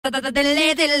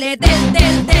Dilli, dilli, dill,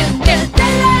 dill, dill, dill,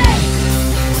 dilli.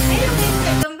 Hey guys,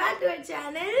 welcome back to our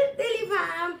channel, Dilli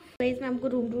fam. Guys, मैं आपको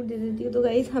room tour दे देती हूँ। तो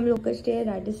guys हम लोग का स्टे है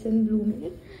Radisson Blue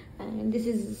में, and this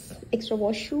is extra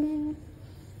washroom,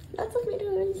 lots of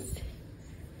mirrors.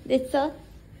 This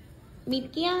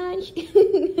meet Kiansh.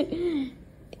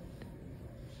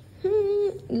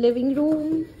 Living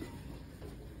room,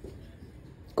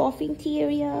 coffee and tea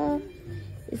area.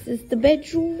 This is the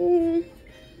bedroom.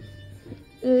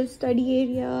 Study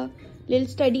area, little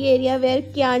study area where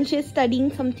Kiansh is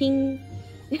studying something.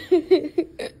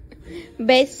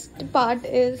 Best part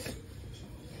is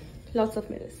lots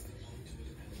of mirrors.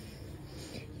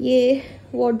 ये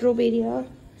wardrobe area.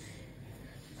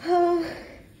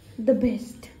 The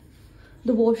best,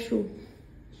 the washroom,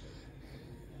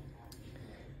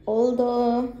 all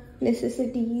the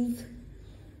necessities.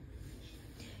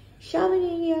 Shower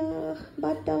area,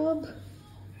 bathtub.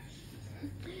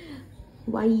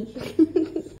 Why?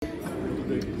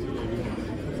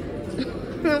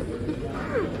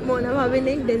 Mona भाभी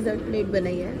ने एक desert plate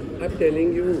बनाई है। I'm telling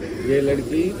you, ये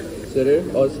लड़की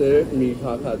सिर्फ और सिर्फ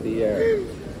मीठा खाती है।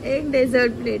 एक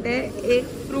डेजर्ट प्लेट है, एक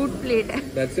फ्रूट प्लेट है।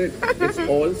 That's it. It's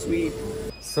all sweet.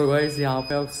 So guys, यहाँ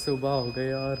पे अब सुबह हो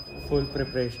गई और फुल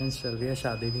प्रिपरेशन चल रही है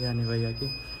शादी की हनी भैया की।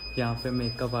 यहाँ पे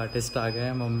मेकअप आर्टिस्ट आ गए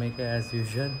हैं मम्मी के एज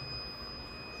यूजुअल।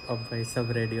 अब भाई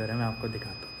सब रेडी हो रहे हैं, मैं आपको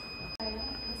दिखाता हूँ।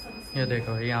 ये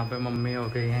देखो यहाँ पे मम्मी हो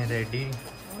गई हैं रेडी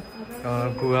और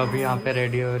बुआ भी यहाँ पे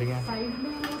रेडी हो रही है।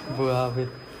 बुआ भी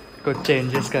कुछ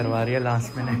चेंजेस करवा रही है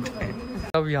लास्ट मिनट।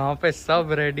 अब यहाँ पे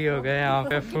सब रेडी हो गए। यहाँ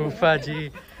पे फूफा जी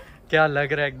क्या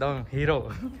लग रहा है एकदम हीरो,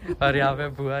 और यहाँ पे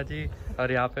बुआ जी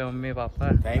और यहाँ पे मम्मी पापा।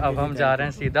 अब हम जा रहे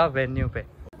हैं सीधा वेन्यू पे।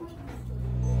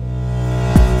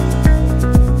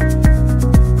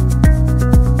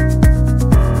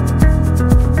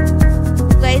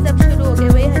 गाइस अब शुरू हो गया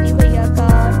भाई हनी भैया का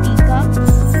टीका।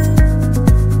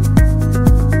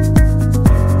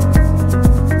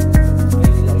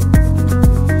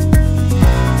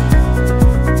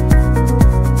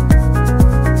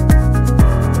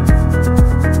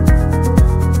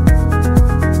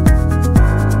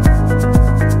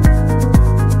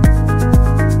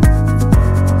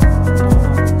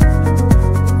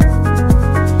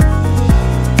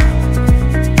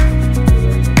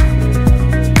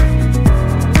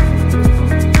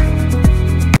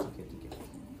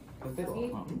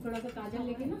 थोड़ा सा काजल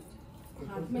लेके ना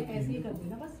हाथ में ऐसे ही कर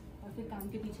देना बस, और फिर कान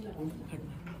के पीछे लगा देना।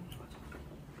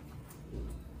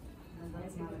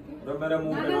 मेरा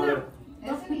मुंह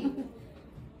ऐसे नहीं,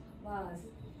 बस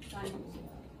कान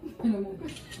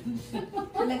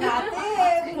लगाते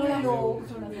हैं थोड़ा लोग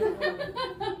थोड़ा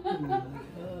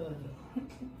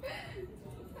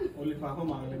वो लिफाफा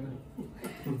मांग लेना।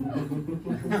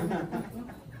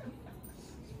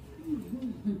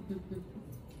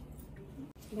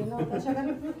 अच्छा कर।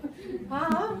 हाँ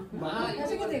हाँ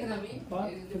ऐसे को देख रहा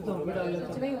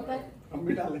नहीं होता है। हम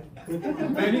भी डालें।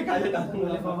 मैं भी काजल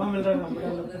डालूंगा। लिफाफा मिल रहा है, हम भी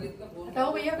डालें। हटाओ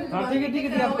भैया। हाँ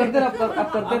ठीक है आप करते रहो, आप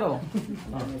करते रहो।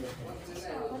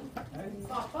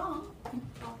 पापा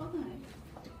पापा कहाँ है?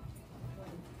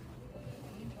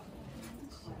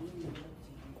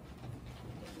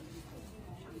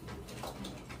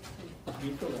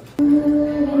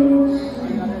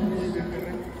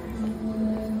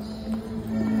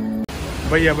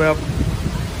 भाई अब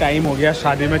टाइम हो गया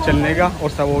शादी में चलने का और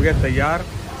सब हो गया तैयार।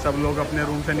 सब लोग अपने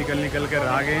रूम से निकल कर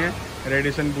आ गए हैं।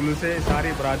 रेडिसन ब्लू से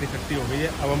सारी बारात इकट्ठी हो गई है।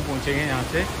 अब हम पहुंचेंगे यहाँ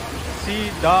से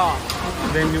सीधा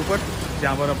वेन्यू पर,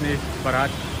 जहाँ पर अपनी बारात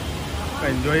का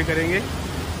एंजॉय करेंगे।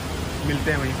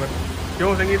 मिलते हैं वहीं पर।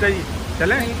 क्यों संगीता जी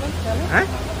चलें? हैं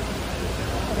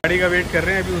गाड़ी का वेट कर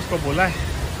रहे हैं, अभी उसको बोला है,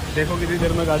 देखो कितनी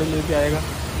देर में गाड़ी मिल के आएगा।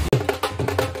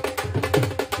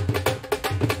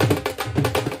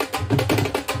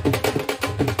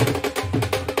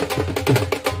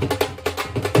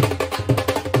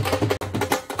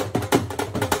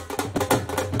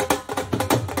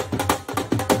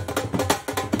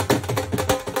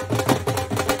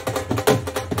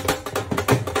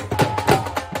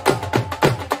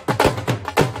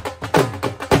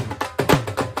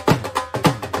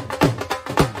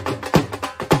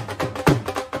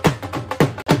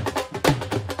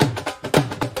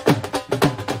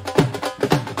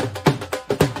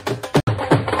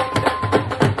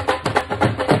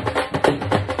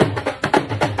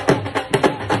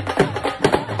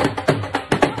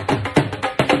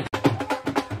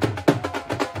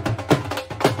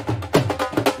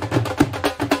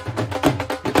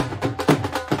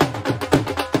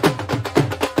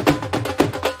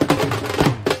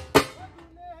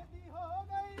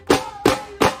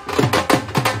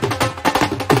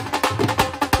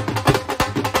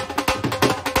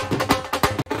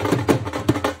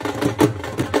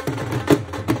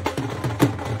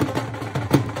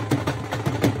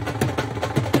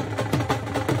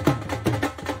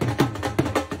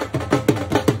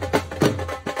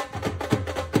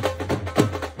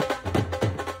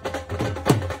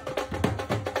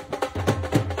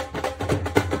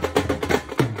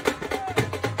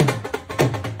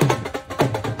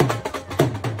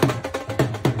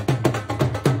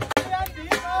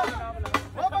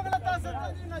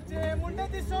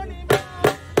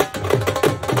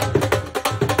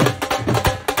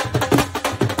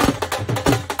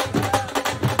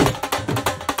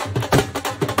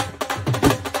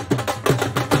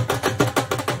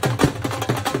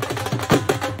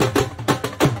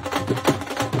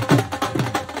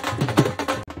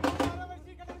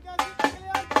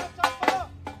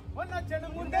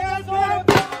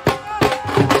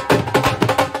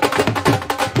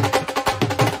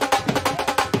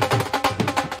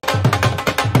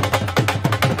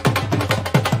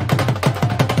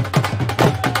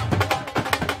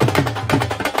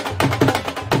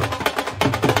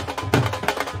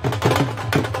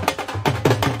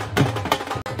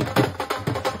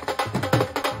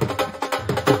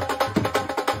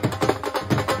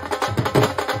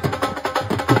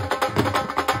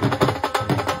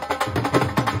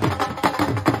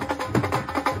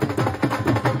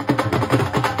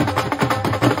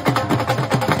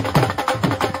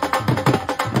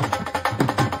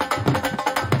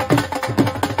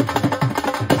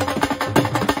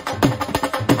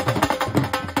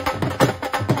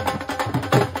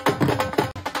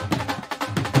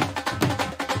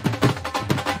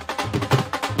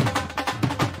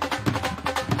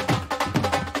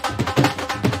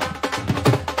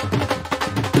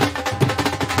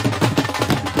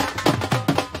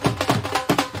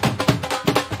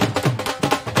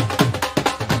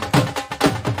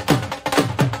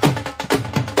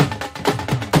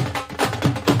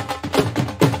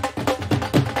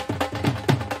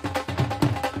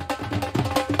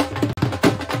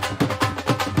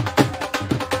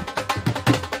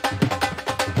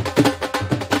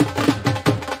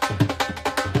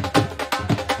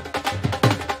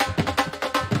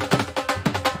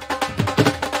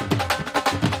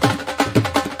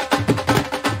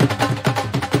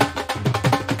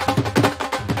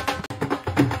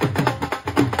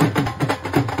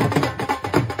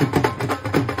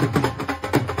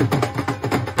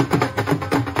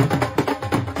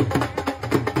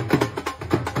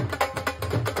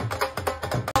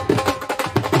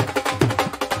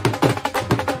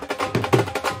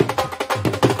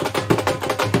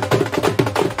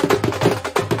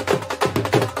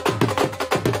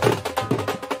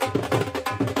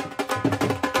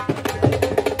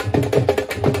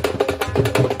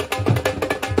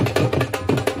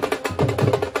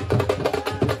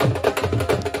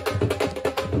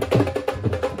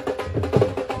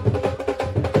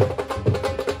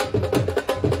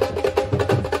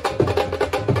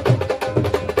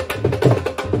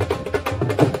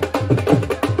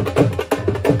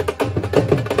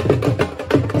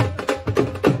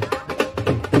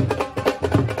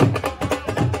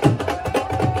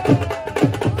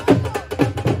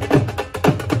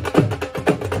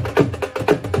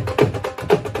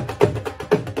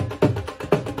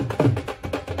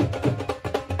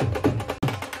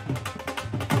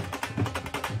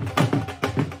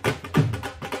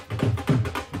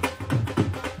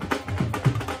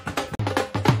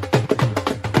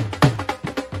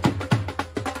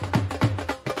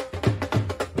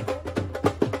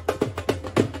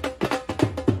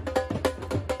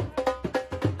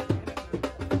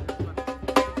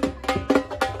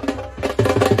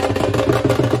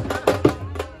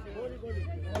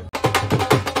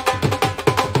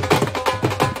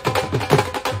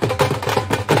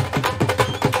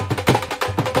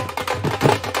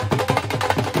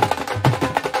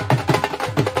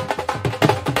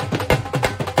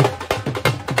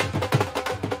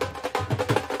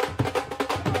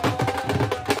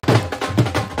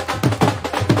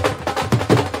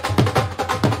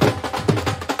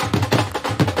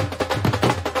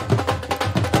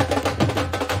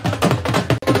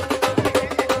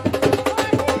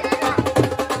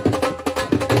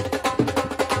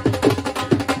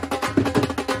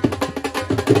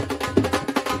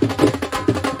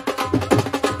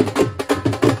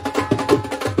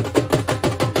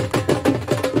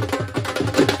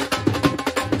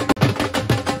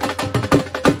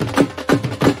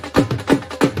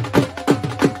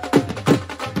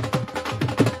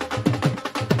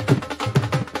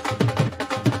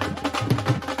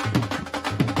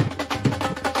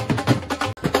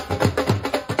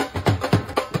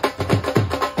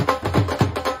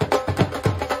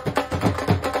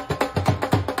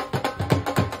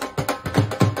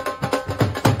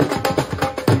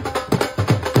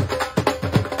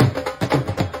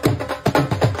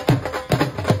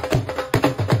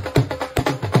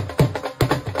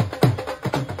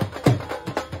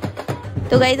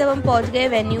 तो गाइस अब हम पहुंच गए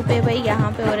वेन्यू पे। भाई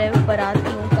यहाँ पे हो रहा है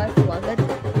बारातियों का स्वागत।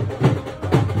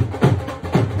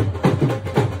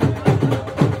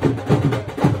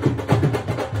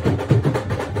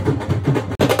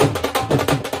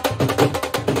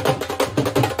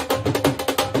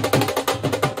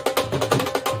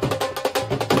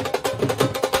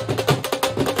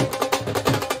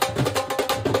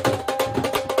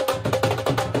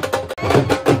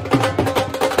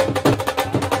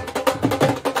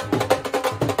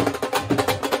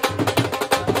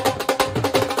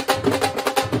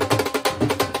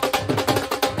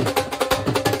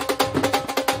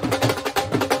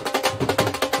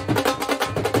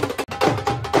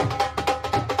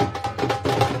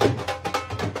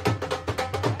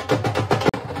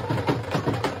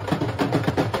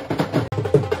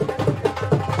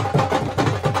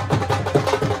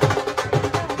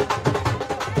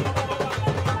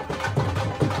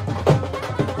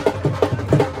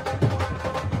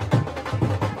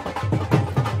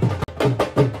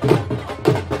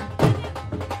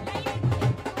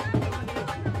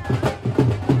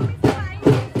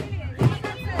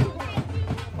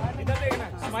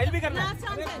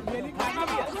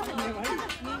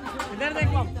 इधर देख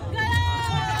मम।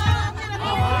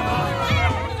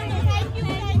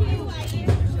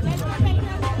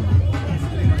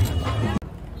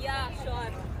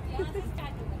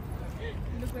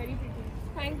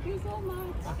 Thank you so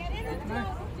much.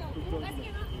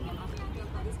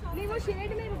 नहीं वो शेड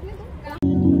में रुकने दो।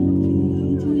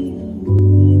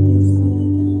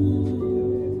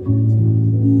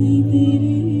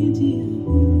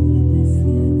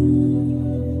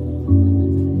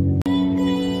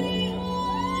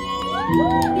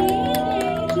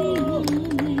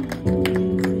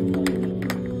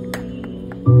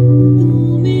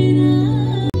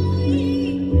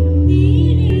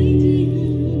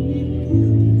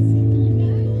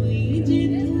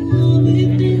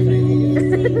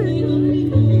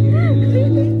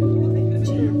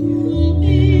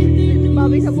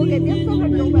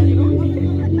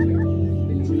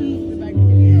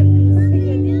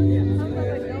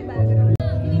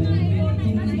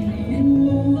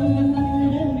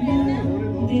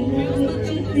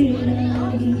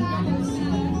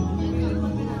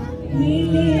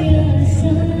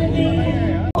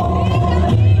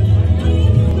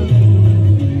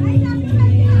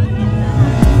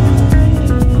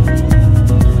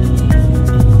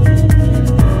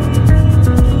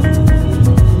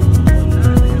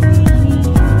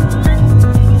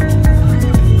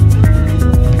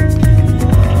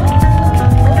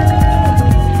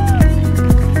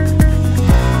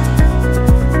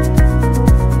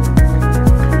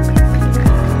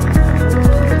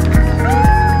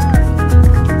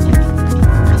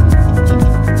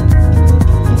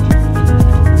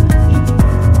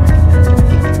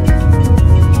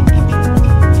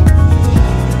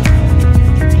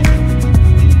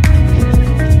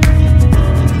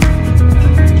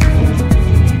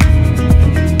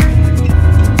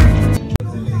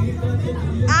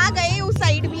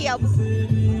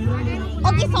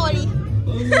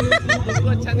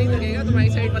 अच्छा नहीं लगेगा तुम्हारी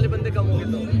साइड वाले बंदे कम होंगे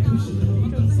तो।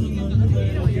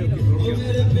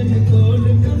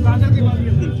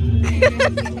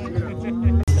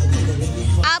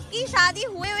 आपकी शादी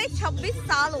हुए 26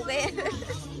 साल हो गए।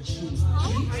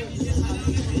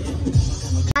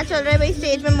 आज चल रहा है भाई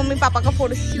स्टेज में मम्मी पापा का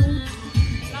फोटोशूट।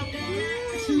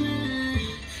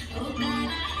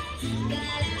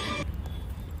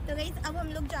 तो गाइस अब हम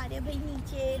लोग जा रहे हैं भाई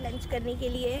नीचे लंच करने के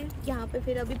लिए। यहाँ पे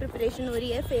फिर अभी प्रिपरेशन हो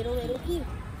रही है फेरों की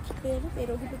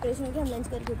प्रिपरेशन होगी। हम लंच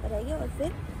करके ऊपर आएंगे और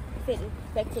फिर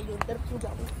बैठेंगे उधर पूजा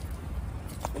में।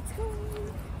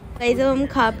 गाइस अब हम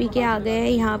खा पी के आ गए हैं।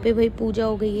 यहाँ पे भाई पूजा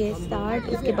हो गई है स्टार्ट,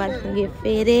 उसके बाद होंगे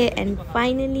फेरे एंड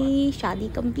फाइनली शादी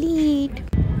कंप्लीट।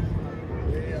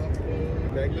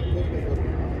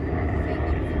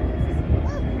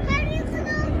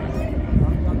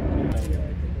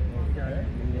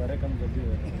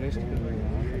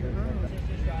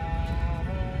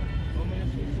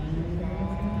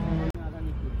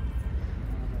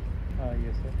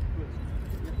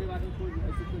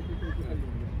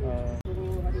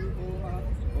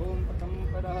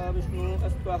 विष्णु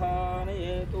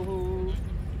अस्त्वहानयेतुः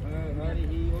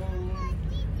हरिः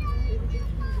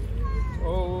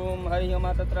ओम हरिः ओम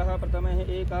तत्रः प्रथमः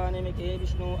एकानिमिके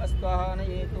विष्णु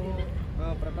अस्त्वहानयेतुः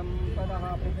प्रथम पदः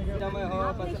पंचमः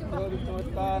पशुभ्यो विष्णु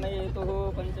अस्त्वहानयेतुः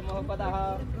पंचमः पदः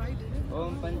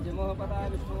ओम पंचमः पदः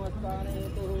विष्णु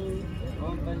अस्त्वहानयेतुः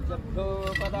ओम पंचभ्यो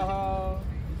पदः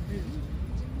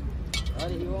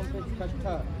हरिः ओम षष्ठ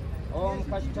ओम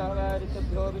षष्ठः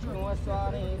ऋतुभ्यो विष्णु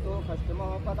अस्त्वहानयेतुः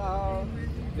षष्ठमः पदः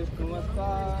विष्णु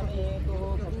अस्त्वहानयेतुः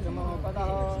षष्ठमः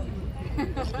पदः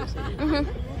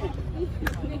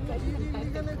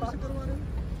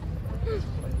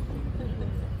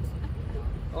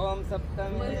ओम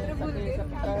सप्तमे सखे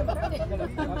सप्तः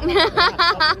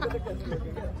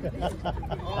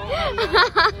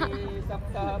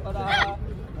पदः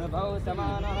भव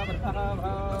समानः व्रतः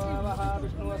भवः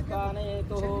विष्णु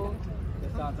अस्त्वहानयेतुः।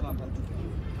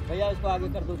 भैया इसको आगे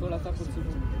कर दो थोड़ा सा कुर्सी।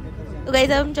 तो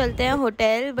गाइस अब हम चलते हैं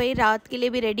होटल। भाई रात के लिए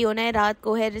भी रेडी होना है, रात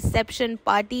को है रिसेप्शन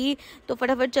पार्टी। तो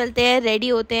फटाफट चलते हैं, रेडी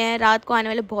होते हैं। रात को आने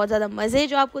वाले बहुत ज़्यादा मज़े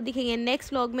जो आपको दिखेंगे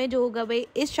नेक्स्ट व्लॉग में, जो होगा भाई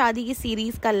इस शादी की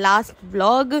सीरीज़ का last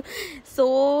vlog. So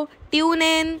tune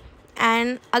in.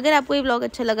 And अगर आपको ये व्लॉग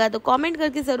अच्छा लगा तो कमेंट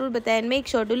करके ज़रूर बताएं। Make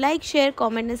sure to like share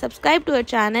comment and subscribe to our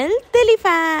channel Delhi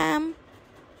fam.